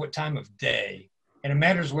what time of day, and it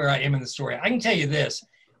matters where I am in the story. I can tell you this,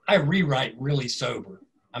 I rewrite really sober.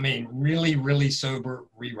 I mean, really, really sober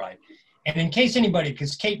rewrite. And in case anybody,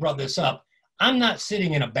 because Kate brought this up, I'm not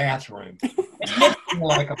sitting in a bathroom. It looks more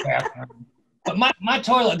like a bathroom. But my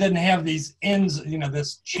toilet doesn't have these ends,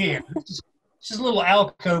 this chair. It's just a little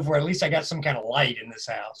alcove where at least I got some kind of light in this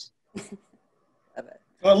house.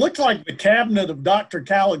 Well, it looks like the cabinet of Dr.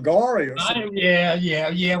 Caligari or something.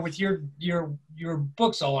 Yeah, with your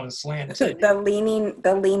books all on a slant too.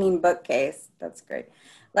 the leaning bookcase. That's great.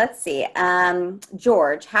 Let's see.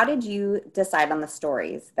 George, how did you decide on the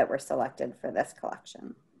stories that were selected for this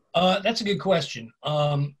collection? That's a good question.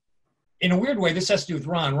 In a weird way, this has to do with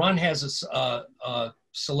Ron. Ron has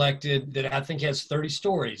selected that I think has 30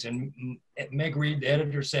 stories, and Meg Reed, the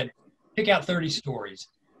editor, said, pick out 30 stories.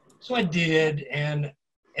 So I did, and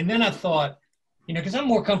then I thought, because I'm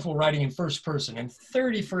more comfortable writing in first person, and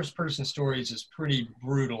 30 first-person stories is pretty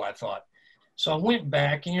brutal, I thought. So I went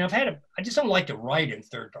back, and I just don't like to write in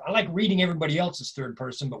third person. I like reading everybody else's third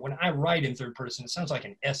person, but when I write in third person, it sounds like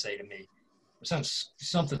an essay to me.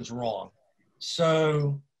 Something's wrong.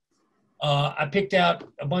 So I picked out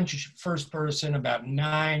a bunch of first person, about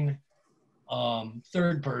 9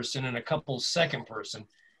 third person, and a couple second person.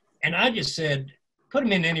 And I just said, put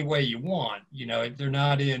them in any way you want. They're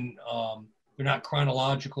not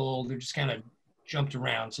chronological. They're just kind of jumped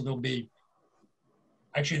around. So they'll be,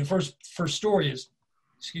 actually the first story is,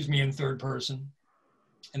 in third person.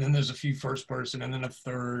 And then there's a few first person, and then a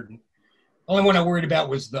third. The only one I worried about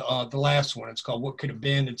was the last one. It's called What Could Have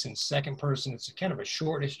Been. It's in second person. It's kind of a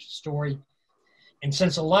shortish story. And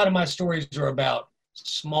since a lot of my stories are about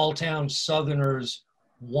small town Southerners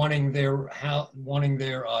wanting their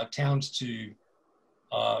towns to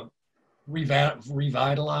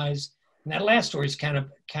revitalize, and that last story is kind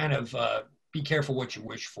of be careful what you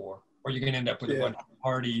wish for, or you're going to end up with a bunch of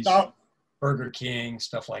parties, Burger King,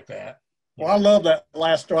 stuff like that. Well, I love that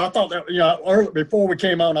last story. I thought that, early, before we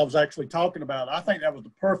came on, I was actually talking about it. I think that was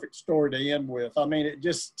the perfect story to end with. I mean, it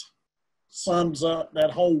just sums up that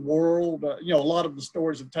whole world. A lot of the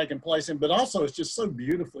stories have taken place in, but also it's just so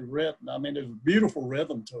beautifully written. I mean, there's a beautiful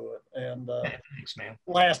rhythm to it. And thanks, man.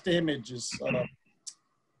 Last image is, I'm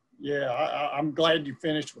glad you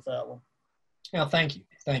finished with that one. Yeah, thank you.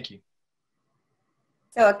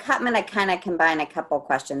 So I'm going to kind of combine a couple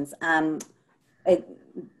questions.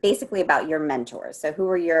 Basically about your mentors. So who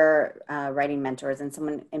were your writing mentors? And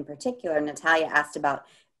someone in particular, Natalia, asked about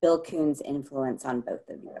Bill Kuhn's influence on both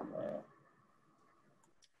of you.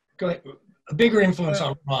 Go ahead. A bigger influence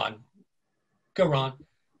on Ron. Go, Ron.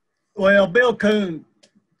 Well, Bill Kuhn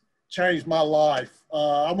changed my life.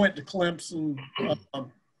 I went to Clemson.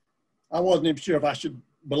 I wasn't even sure if I should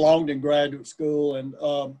belonged in graduate school, and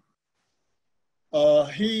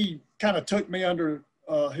he kind of took me under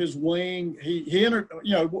his wing. He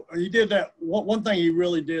did that. One thing he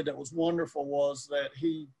really did that was wonderful was that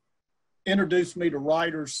he introduced me to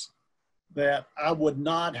writers that I would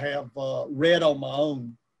not have read on my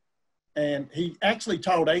own. And he actually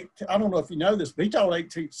taught I don't know if you know this, but he taught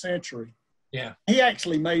 18th century. Yeah. He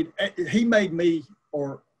actually made me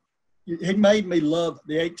or he made me love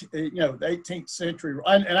the 18th century.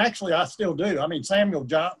 And actually I still do. I mean, Samuel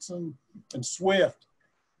Johnson and Swift,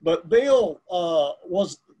 but Bill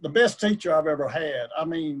was the best teacher I've ever had. I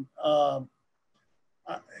mean,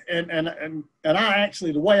 and I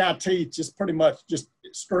actually, the way I teach is pretty much just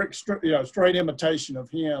straight imitation of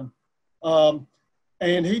him.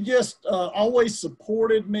 And he just always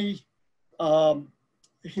supported me.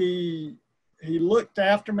 He looked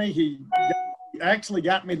after me. He actually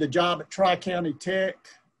got me the job at Tri-County Tech.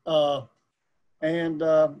 And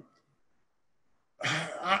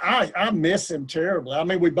I miss him terribly. I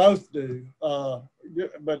mean, we both do.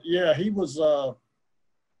 But yeah, he was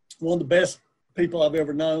one of the best people I've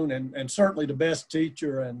ever known, and certainly the best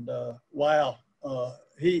teacher. And wow,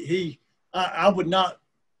 I would not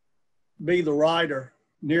be the writer,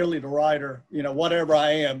 nearly the writer, whatever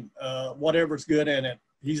I am, whatever's good in it,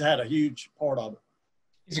 he's had a huge part of it.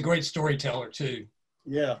 He's a great storyteller too.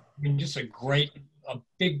 Yeah. I mean, just a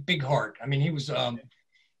big heart. I mean, he was a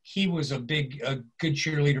good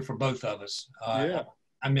cheerleader for both of us. Yeah.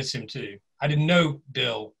 I miss him too. I didn't know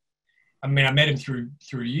Bill. I mean, I met him through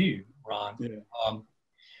you, Ron. Yeah.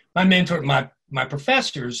 My mentor, my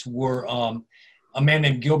professors were a man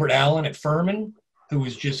named Gilbert Allen at Furman, who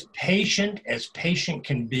was just patient as patient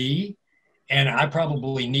can be. And I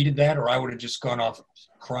probably needed that, or I would have just gone off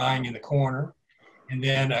crying in the corner. And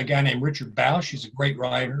then a guy named Richard Bausch, who's a great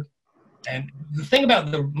writer. And the thing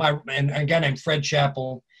about and a guy named Fred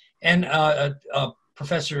Chappell, and a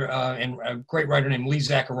professor and a great writer named Lee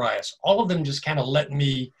Zacharias, all of them just kind of let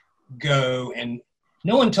me go. And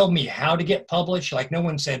no one told me how to get published. Like, no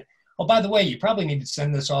one said, oh, by the way, you probably need to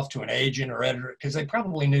send this off to an agent or editor, because they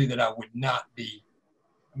probably knew that I would not be.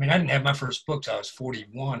 I mean, I didn't have my first book till I was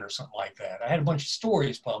 41 or something like that. I had a bunch of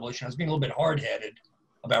stories published, and I was being a little bit hard-headed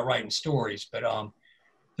about writing stories. But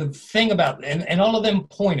the thing about, and all of them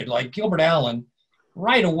pointed, like Gilbert Allen,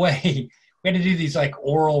 right away, we had to do these like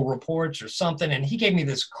oral reports or something, and he gave me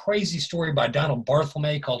this crazy story by Donald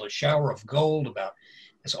Barthelme called A Shower of Gold, about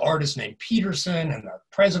this artist named Peterson, and the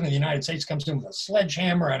president of the United States comes in with a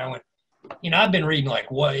sledgehammer. And I went, I've been reading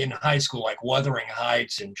like what in high school, like Wuthering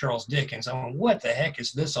Heights and Charles Dickens. I went, what the heck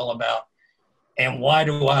is this all about? And why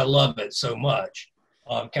do I love it so much?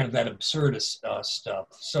 Kind of that absurdist stuff.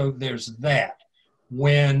 So there's that.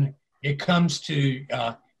 When it comes to,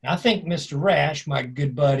 I think Mr. Rash, my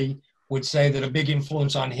good buddy, would say that a big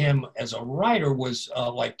influence on him as a writer was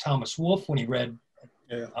like Thomas Wolfe, when he read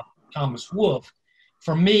Thomas Wolfe.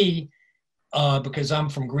 For me, because I'm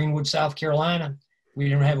from Greenwood, South Carolina, we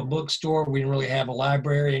didn't have a bookstore. We didn't really have a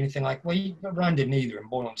library, anything like, Ron didn't either in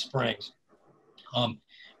Boiling Springs.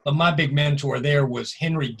 But my big mentor there was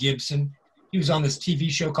Henry Gibson. He was on this TV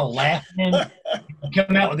show called Laughing. He'd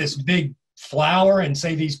come out with this big flower and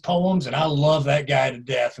say these poems, and I love that guy to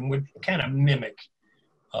death, and would kind of mimic.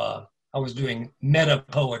 I was doing meta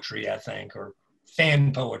poetry, I think, or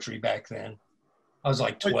fan poetry back then. I was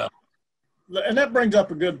like 12. And that brings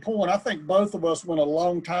up a good point. I think both of us went a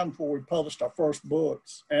long time before we published our first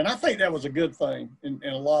books. And I think that was a good thing in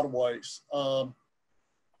a lot of ways. I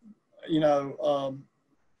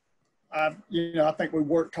think we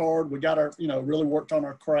worked hard. We got really worked on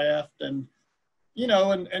our craft, and,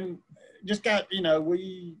 and just got,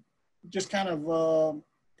 we just kind of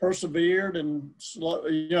persevered, and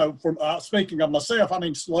from speaking of myself, I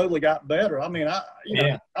mean, slowly got better. I mean,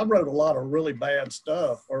 I wrote a lot of really bad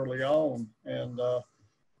stuff early on, and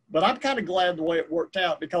but I'm kind of glad the way it worked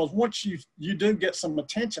out, because once you do get some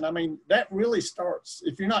attention, I mean, that really starts,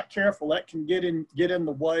 if you're not careful, that can get in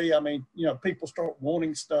the way. I mean, people start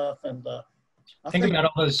wanting stuff, and I think about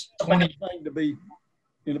all those 20 thing to be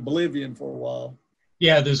in oblivion for a while.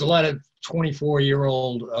 Yeah, there's a lot of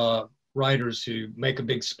 24-year-old writers who make a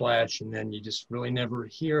big splash, and then you just really never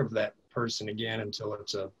hear of that person again until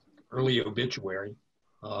it's a early obituary.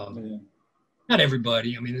 Not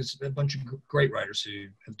everybody. I mean, there's a bunch of great writers who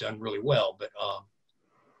have done really well, but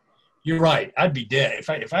you're right. I'd be dead. If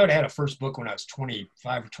I would have had a first book when I was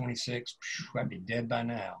 25 or 26, I'd be dead by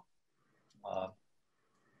now. All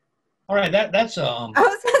right, that's I was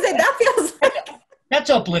gonna say, that feels like that's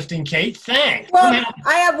uplifting, Kate. Thanks. Well,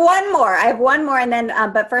 I have one more. And then,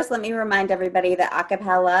 but first, let me remind everybody that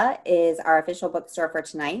Acapella is our official bookstore for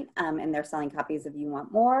tonight. And they're selling copies of You Want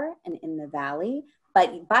More and In the Valley.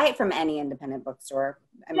 But buy it from any independent bookstore.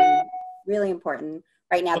 I mean, really important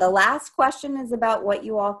right now. The last question is about what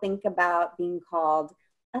you all think about being called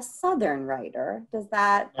a Southern writer. Does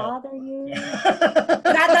that bother you? Is Yeah.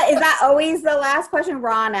 that always the last question?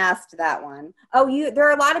 Ron asked that one. Oh, there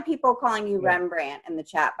are a lot of people calling you Rembrandt in the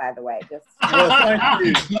chat, by the way. Just Well,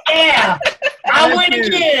 thank you. Yeah, I win Thank you.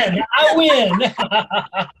 again. I win.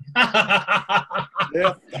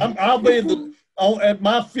 Yeah, I'll be at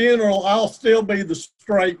my funeral, I'll still be the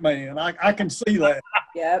straight man. I can see that.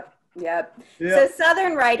 Yep. Yeah. So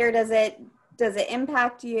Southern writer, does it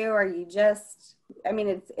impact you? Or you just, I mean,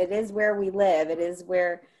 it is where we live. It is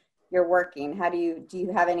where you're working. Do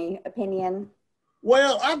you have any opinion?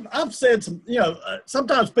 Well, I've said some,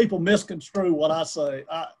 sometimes people misconstrue what I say.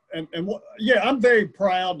 I'm very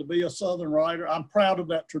proud to be a Southern writer. I'm proud of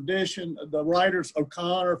that tradition. The writers,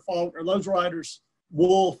 O'Connor, Faulkner, those writers,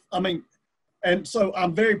 Wolfe, and so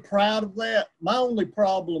I'm very proud of that. My only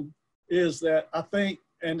problem is that I think,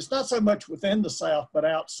 and it's not so much within the South, but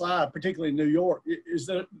outside, particularly in New York, is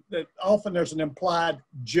that often there's an implied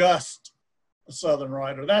just a Southern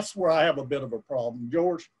writer. That's where I have a bit of a problem.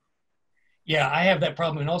 George? Yeah, I have that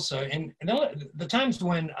problem also. And the times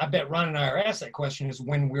when I bet Ron and I are asked that question is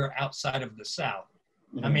when we're outside of the South.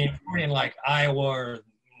 Mm-hmm. I mean, if we're in like Iowa or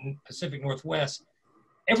Pacific Northwest,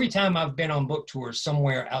 every time I've been on book tours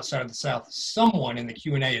somewhere outside of the South, someone in the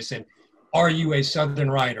Q&A has said, "Are you a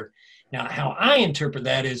Southern writer?" Now, how I interpret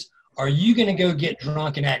that is, are you going to go get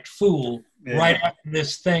drunk and act fool right after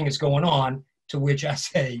this thing is going on? To which I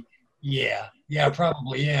say, yeah, I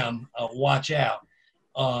probably am. Watch out.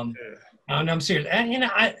 And I'm serious. And,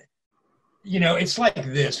 it's like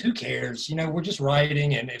this. Who cares? We're just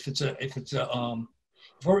writing. And if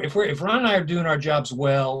Ron and I are doing our jobs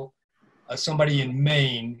well, somebody in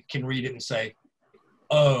Maine can read it and say,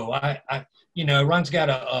 oh, Ron's got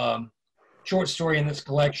a short story in this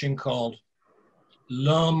collection called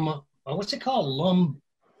what's it called?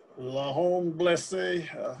 La Home Blessée.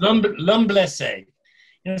 L'Homme Blessé.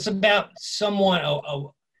 And it's about someone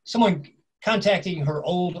contacting her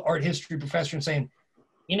old art history professor and saying,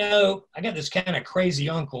 I got this kind of crazy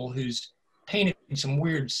uncle who's painted some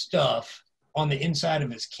weird stuff on the inside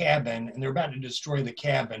of his cabin, and they're about to destroy the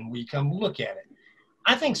cabin. Will you come look at it?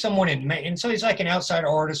 I think someone in Maine, and so he's like an outside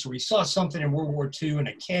artist, or he saw something in World War II in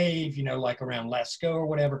a cave, like around Lascaux or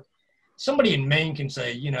whatever. Somebody in Maine can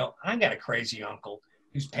say, I got a crazy uncle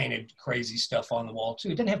who's painted crazy stuff on the wall too.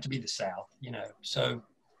 It doesn't have to be the South, so.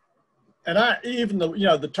 And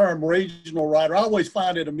the term regional writer, I always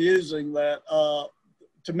find it amusing that,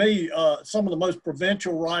 to me, some of the most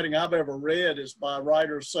provincial writing I've ever read is by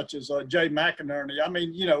writers such as Jay McInerney.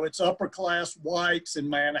 It's upper class whites in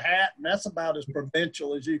Manhattan. That's about as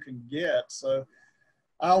provincial as you can get. So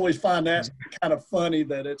I always find that kind of funny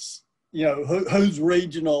that it's, who's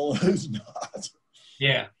regional, who's not.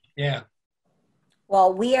 Yeah.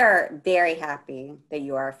 Well, we are very happy that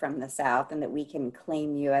you are from the South and that we can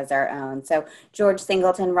claim you as our own. So George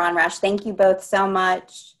Singleton, Ron Rash, thank you both so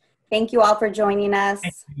much. Thank you all for joining us.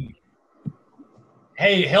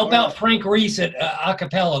 Hey, help out Frank Reese at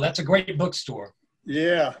Acapella. That's a great bookstore.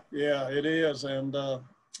 Yeah, it is. And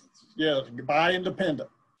buy independent.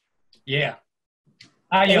 Yeah.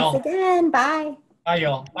 Bye, y'all. Thanks again. Bye. Bye,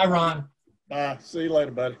 y'all. Bye, Ron. Bye. See you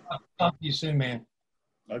later, buddy. I'll talk to you soon, man.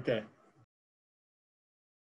 Okay.